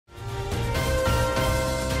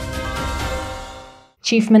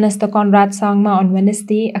Chief Minister Conrad Sangma on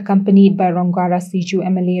Wednesday, accompanied by Rongara Siju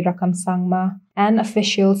MLA Rakam Sangma, and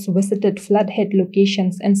officials visited flood-hit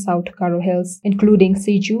locations in South Karo Hills, including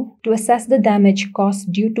Siju, to assess the damage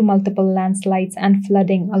caused due to multiple landslides and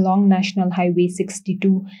flooding along National Highway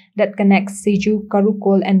 62 that connects Siju,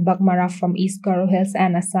 Karukol and Bagmara from East Karo Hills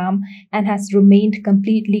and Assam, and has remained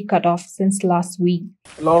completely cut off since last week.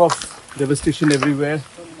 A lot of devastation everywhere.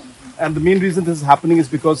 And the main reason this is happening is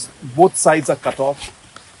because both sides are cut off,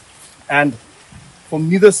 and from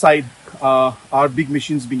neither side are big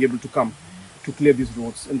machines being able to come to clear these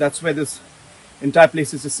roads, and that's where this entire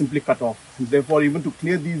place is just simply cut off. And therefore, even to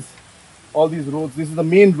clear all these roads, this is the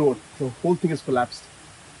main road, the whole thing is collapsed.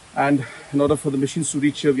 And in order for the machines to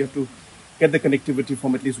reach here, we have to get the connectivity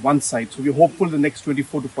from at least one side. So we're hopeful the next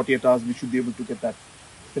 24 to 48 hours we should be able to get that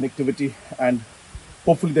connectivity, and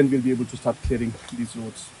hopefully then we'll be able to start clearing these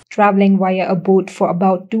roads. Traveling via a boat for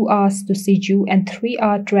about 2 hours to Siju and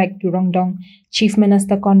 3-hour trek to Rongdong, Chief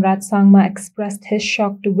Minister Conrad Sangma expressed his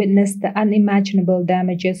shock to witness the unimaginable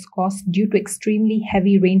damages caused due to extremely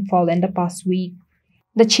heavy rainfall in the past week.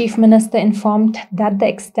 The Chief Minister informed that the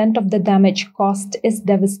extent of the damage caused is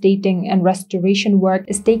devastating and restoration work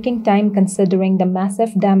is taking time considering the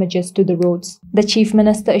massive damages to the roads. The Chief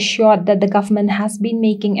Minister assured that the government has been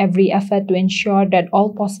making every effort to ensure that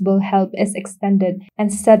all possible help is extended,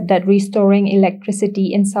 and said that restoring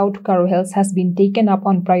electricity in South Karo Hills has been taken up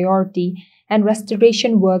on priority and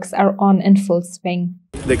restoration works are on in full swing.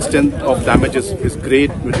 The extent of damage is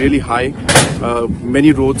great, really high.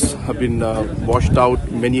 Many roads have been washed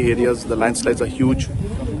out, many areas, the landslides are huge,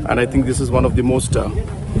 and I think this is one of the most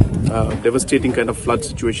devastating kind of flood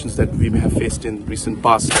situations that we may have faced in recent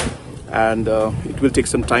past, and it will take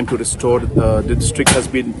some time to restore. The district has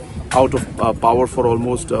been out of power for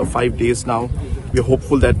almost 5 days now. We are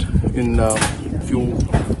hopeful that in a few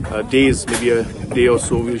days, maybe a day or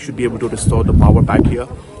so, we should be able to restore the power back here.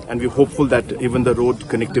 And we're hopeful that even the road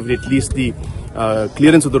connectivity, at least the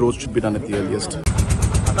clearance of the roads should be done at the earliest.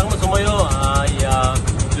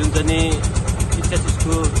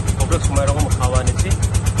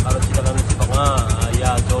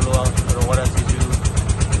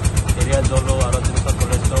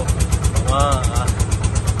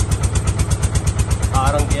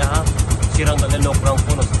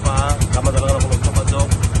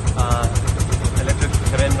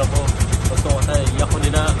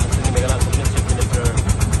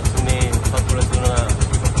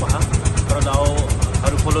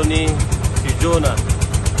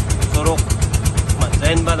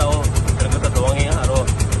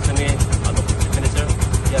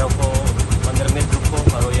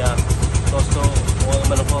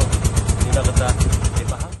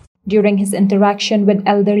 During his interaction with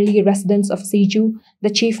elderly residents of Siju, the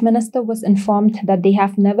Chief Minister was informed that they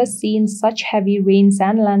have never seen such heavy rains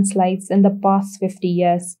and landslides in the past 50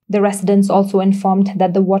 years. The residents also informed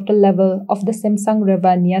that the water level of the Simsang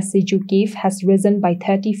River near Siju Cave has risen by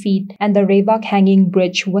 30 feet, and the Revak hanging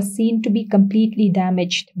bridge was seen to be completely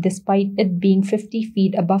damaged despite it being 50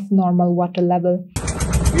 feet above normal water level.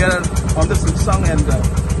 We are on the Simsang, and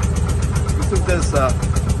this is the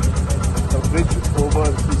bridge over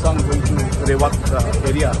Simsang going to Revak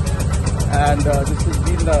area, and this has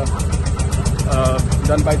been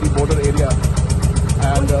done by the border area,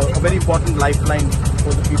 and a very important lifeline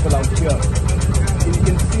for the people out here. You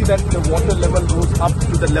can see that the water level goes up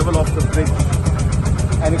to the level of the bridge,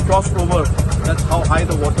 and it crossed over. That's how high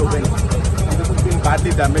the water went. And this has been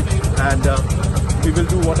badly damaged, and we will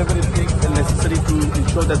do whatever it takes and necessary to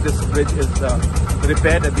ensure that this bridge is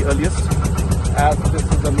repaired at the earliest, as this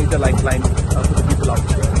is a major lifeline for the people out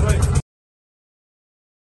here.